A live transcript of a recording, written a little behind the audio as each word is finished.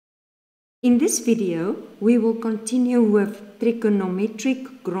In this video, we will continue with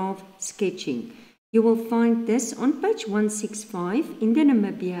trigonometric graph sketching. You will find this on page 165 in the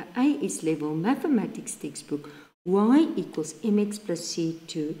Namibian AS-Level Mathematics textbook, y equals mx+c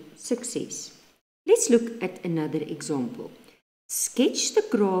to success. Let's look at another example. Sketch the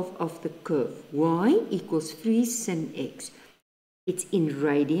graph of the curve y equals 3 sin x. It's in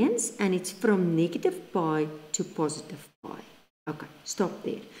radians and it's from negative pi to positive pi. Okay, stop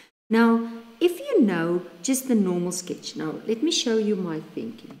there. Now, if you know just the normal sketch, now let me show you my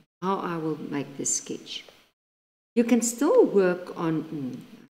thinking, how I will make this sketch. You can still work on,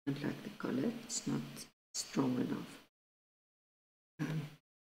 I don't like the color, it's not strong enough.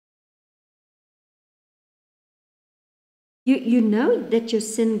 You know that your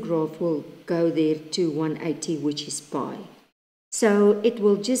sin graph will go there to 180, which is pi. So it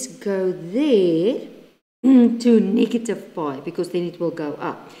will just go there to negative pi, because then it will go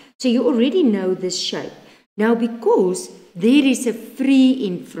up. So you already know this shape. Now, because there is a 3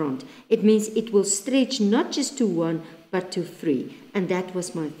 in front, it means it will stretch not just to 1, but to 3. And that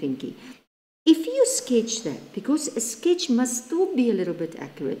was my thinking. If you sketch that, because a sketch must still be a little bit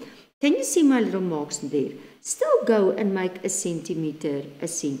accurate, can you see my little marks there? Still go and make a centimeter,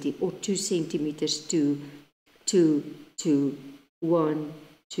 or 2 centimeters to 1,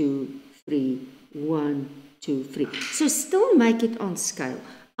 2, 3, 1, 2, 3. So still make it on scale.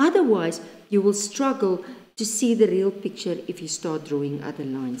 Otherwise, you will struggle to see the real picture if you start drawing other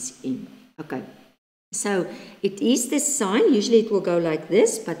lines in. Okay, so it is this sign. Usually it will go like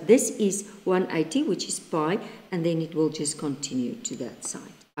this, but this is 180, which is pi, and then it will just continue to that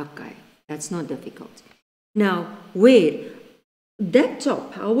side. Okay, that's not difficult. Now, where? That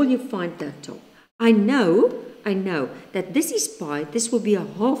top, how will you find that top? I know that this is pi, this will be a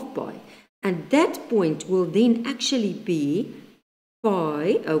half pi, and that point will then actually be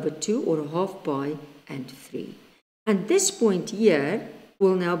pi over 2, or a half pi, and 3. And this point here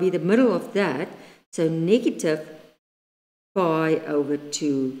will now be the middle of that, so negative pi over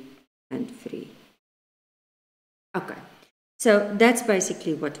 2 and 3. Okay, so that's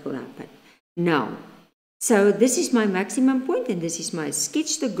basically what will happen. Now, so this is my maximum point, and this is my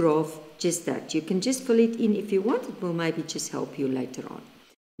sketch the graph, just that. You can just fill it in if you want. It will maybe just help you later on.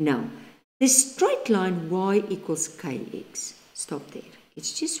 Now, this straight line y equals kx. Stop there.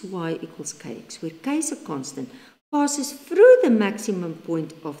 It's just y equals kx, where k is a constant, passes through the maximum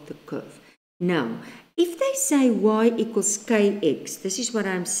point of the curve. Now, if they say y equals kx, this is what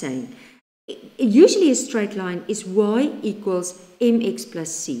I'm saying. Usually a straight line is y equals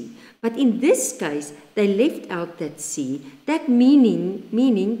mx+c. But in this case, they left out that c, that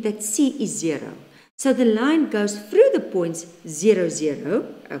meaning that c is 0. So the line goes through the points 0,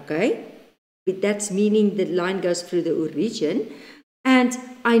 0, okay? That's meaning the line goes through the origin. And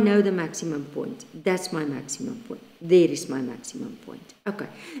I know the maximum point. That's my maximum point. There is my maximum point. Okay.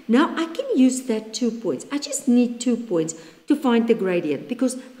 Now I can use that 2 points. I just need 2 points to find the gradient.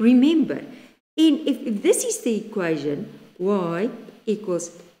 Because remember, if this is the equation, y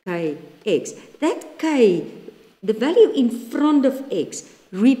equals kx, that k, the value in front of x,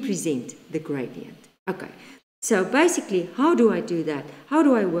 represent the gradient. Okay. So basically, how do I do that? How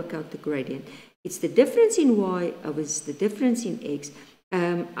do I work out the gradient? It's the difference in y over the difference in x.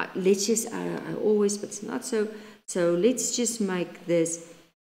 Let's just, I always, but it's not so. So let's just make this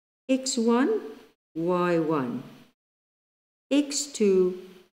x1, y1, x2,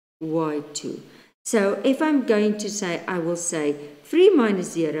 y2. So if I'm going to say, I will say 3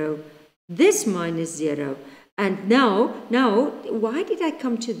 minus 0, this minus 0. And now, why did I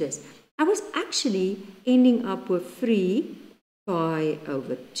come to this? I was actually ending up with 3 pi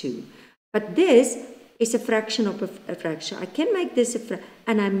over 2. But this is a fraction of a fraction. I can make this a fraction,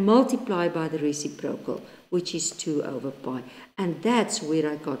 and I multiply by the reciprocal, which is 2 over pi. And that's where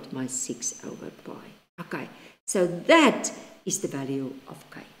I got my 6 over pi. Okay, so that is the value of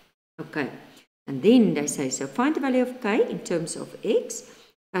k. Okay, and then they say, so find the value of k in terms of x.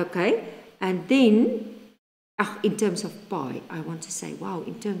 Okay, and then in terms of pi, I want to say, wow,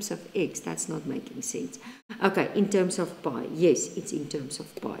 in terms of x, that's not making sense. Okay, in terms of pi, yes, it's in terms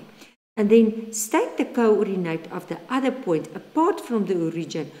of pi. And then state the coordinate of the other point apart from the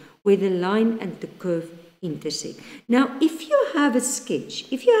origin where the line and the curve intersect. Now, if you have a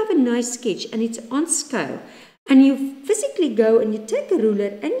sketch, if you have a nice sketch and it's on scale, and you physically go and you take a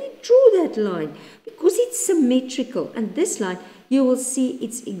ruler and you draw that line, because it's symmetrical, and this line, you will see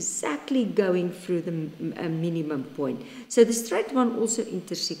it's exactly going through the minimum point. So the straight one also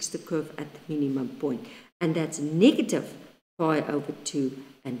intersects the curve at the minimum point, and that's negative pi over 2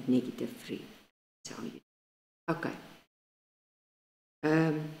 and negative 3. That's how you do. Okay.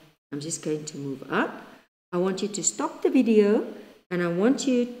 I'm just going to move up. I want you to stop the video and I want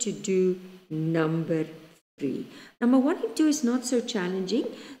you to do number 3. Number 1 and 2 is not so challenging,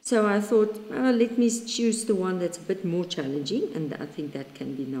 so I thought, let me choose the one that's a bit more challenging, and I think that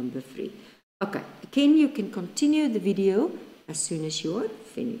can be number 3. Okay, again, you can continue the video as soon as you are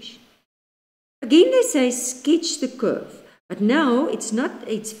finished. Again, they say sketch the curve, but now it's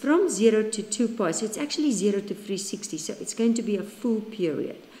from 0 to 2 pi, so it's actually 0 to 360, so it's going to be a full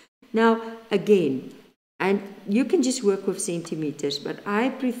period. Now, again, and you can just work with centimeters, but I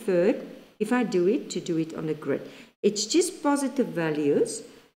prefer, if I do it, to do it on a grid. It's just positive values.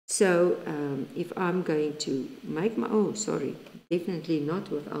 So if I'm going to make my, definitely not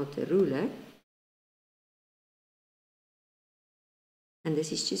without a ruler. And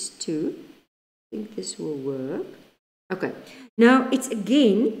this is just 2. I think this will work. Okay. Now it's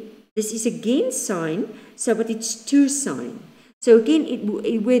again, this is again sine, so but it's 2 sine. So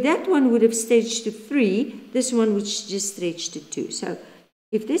again, where that one would have stretched to 3, this one would just stretch to 2. So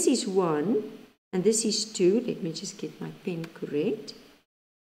if this is 1 and this is 2, let me just get my pen correct.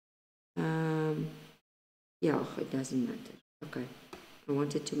 Yeah, it doesn't matter. Okay, I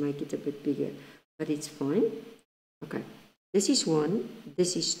wanted to make it a bit bigger, but it's fine. Okay, this is 1,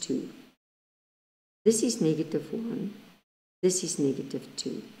 this is 2. This is -1, this is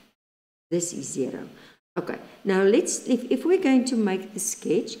 -2. This is 0. Okay, now if we're going to make the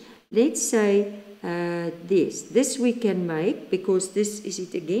sketch, let's say this we can make, because this is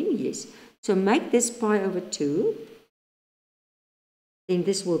it again, yes. So make this pi over 2, then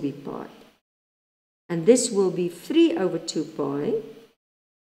this will be pi. And this will be 3 over 2 pi,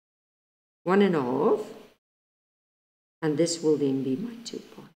 1.5, and this will then be my 2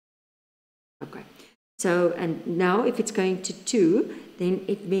 pi. Okay, so, and now if it's going to 2, then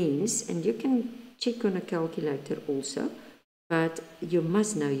it means, and you can check on a calculator also, but you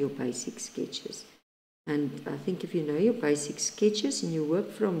must know your basic sketches. And I think if you know your basic sketches and you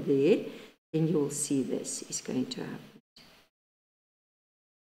work from there, then you will see this is going to happen.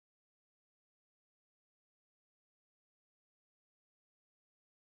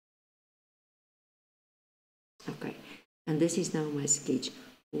 Okay, and this is now my sketch.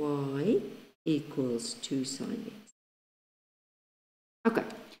 Y equals 2 sine x. Okay.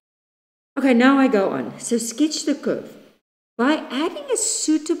 Okay, now I go on. So sketch the curve. By adding a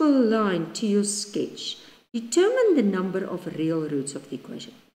suitable line to your sketch, determine the number of real roots of the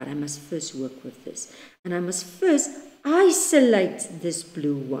equation. But I must first work with this. And I must first isolate this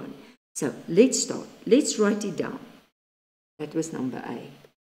blue one. So let's start. Let's write it down. That was number A.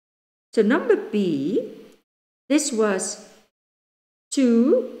 So number B, this was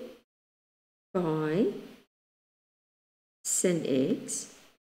 2 pi sin x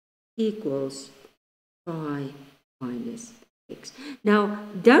equals pi minus x. Now,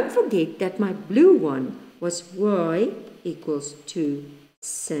 don't forget that my blue one was y equals 2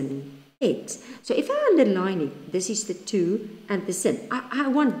 sin x. So if I underline it, this is the 2 and the sin. I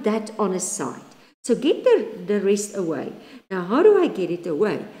want that on a side. So get the rest away. Now, how do I get it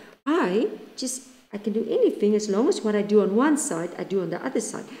away? I can do anything as long as what I do on one side, I do on the other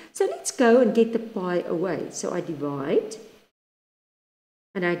side. So let's go and get the pi away. So I divide.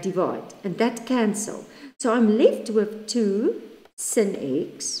 And I divide, and that cancel. So I'm left with 2 sin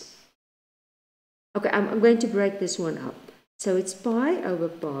x. Okay, I'm going to break this one up. So it's pi over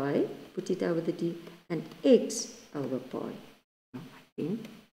pi, put it over the d, and x over pi. Now I think.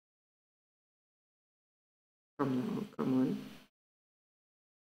 Come on.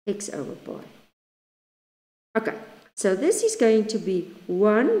 X over pi. Okay, so this is going to be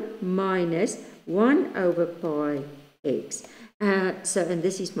 1 minus 1 over pi x. And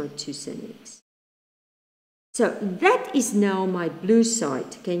this is my 2 sin x. So that is now my blue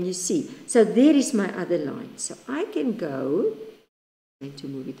side. Can you see? So there is my other line. So I can go, I'm going to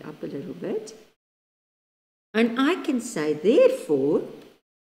move it up a little bit. And I can say, therefore,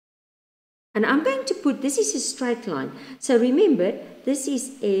 and I'm going to put, this is a straight line. So remember, this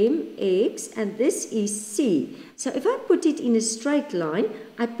is mx and this is c. So if I put it in a straight line,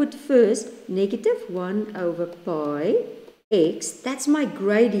 I put first -1 over pi x, that's my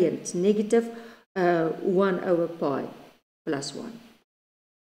gradient, -1 over pi plus 1.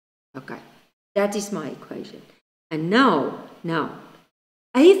 Okay, that is my equation. And now,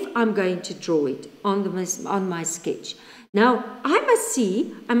 if I'm going to draw it on my sketch, now I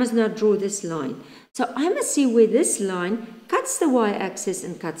must now draw this line. So I must see where this line cuts the y-axis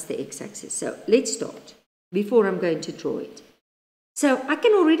and cuts the x-axis. So let's start before I'm going to draw it. So I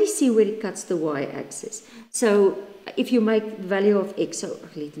can already see where it cuts the y-axis. So if you make the value of x, so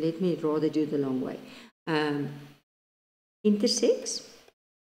let me rather do the long way. Intersects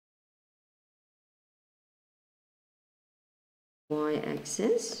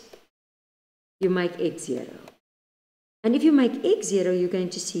y-axis, you make x 0. And if you make x 0, you're going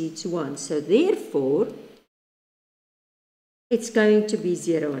to see it's 1. So therefore, it's going to be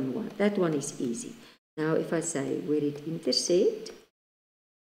 0 and 1. That one is easy. Now if I say where it intersects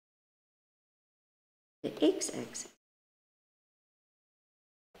the x-axis,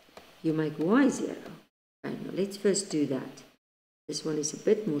 you make y 0. Okay, now let's first do that. This one is a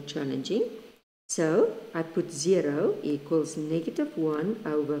bit more challenging. So I put 0 equals negative 1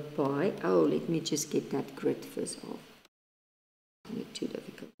 over pi. Oh, let me just get that grid first off. Not too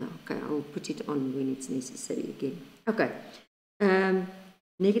difficult now. Okay, I'll put it on when it's necessary again. Okay.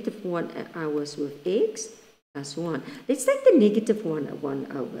 Negative 1 hours with x plus 1. Let's take the negative 1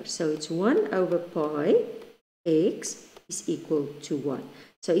 over. So it's 1 over pi x is equal to 1.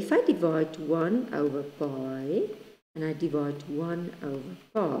 So if I divide 1 over pi and I divide 1 over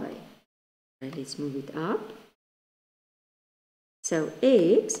pi, okay, let's move it up. So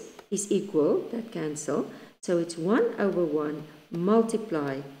x is equal, that cancel, so it's 1 over 1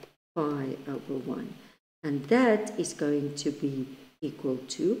 multiply pi over 1. And that is going to be equal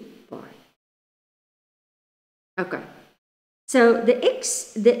to pi. Okay, so the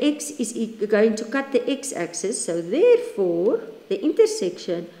x is going to cut the x-axis, so therefore the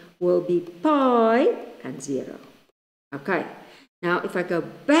intersection will be pi and 0. Okay, now if I go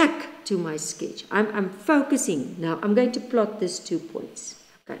back to my sketch, I'm focusing. Now I'm going to plot these 2 points.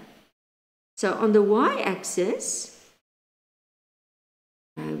 Okay, so on the y-axis,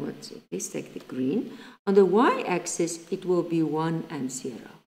 let's take the green. On the y-axis, it will be 1 and 0.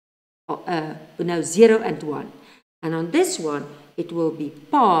 No, 0 and 1. And on this one, it will be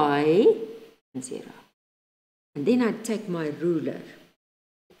pi and 0. And then I take my ruler.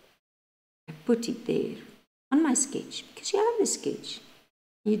 I put it there on my sketch, because you have the sketch.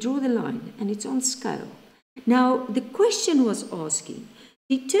 You draw the line, and it's on scale. Now, the question was asking,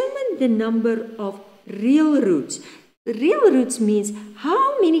 determine the number of real roots. The real roots means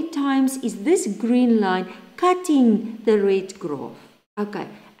how many times is this green line cutting the red graph? Okay,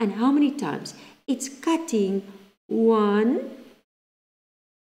 and how many times? It's cutting 1,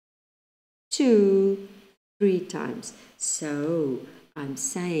 2, 3 times. So I'm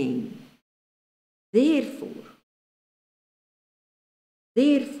saying, therefore,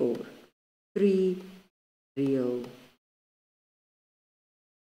 3 real.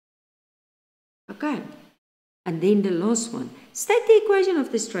 Okay. And then the last one, state the equation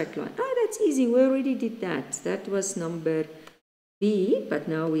of the straight line. Oh, that's easy. We already did that. That was number B, but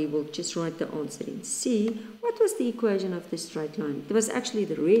now we will just write the answer in C. What was the equation of the straight line? It was actually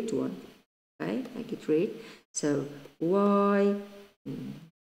the red one. Okay, make it red. So y,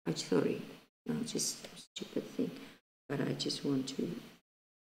 I'm sorry, no, just a stupid thing, but I just want to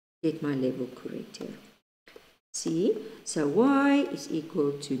get my level correct here. See, so y is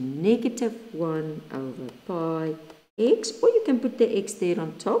equal to negative 1 over pi x, or you can put the x there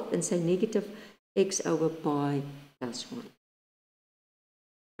on top and say negative x over pi plus 1.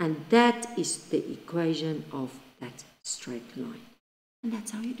 And that is the equation of that straight line. And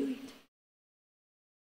that's how you do it.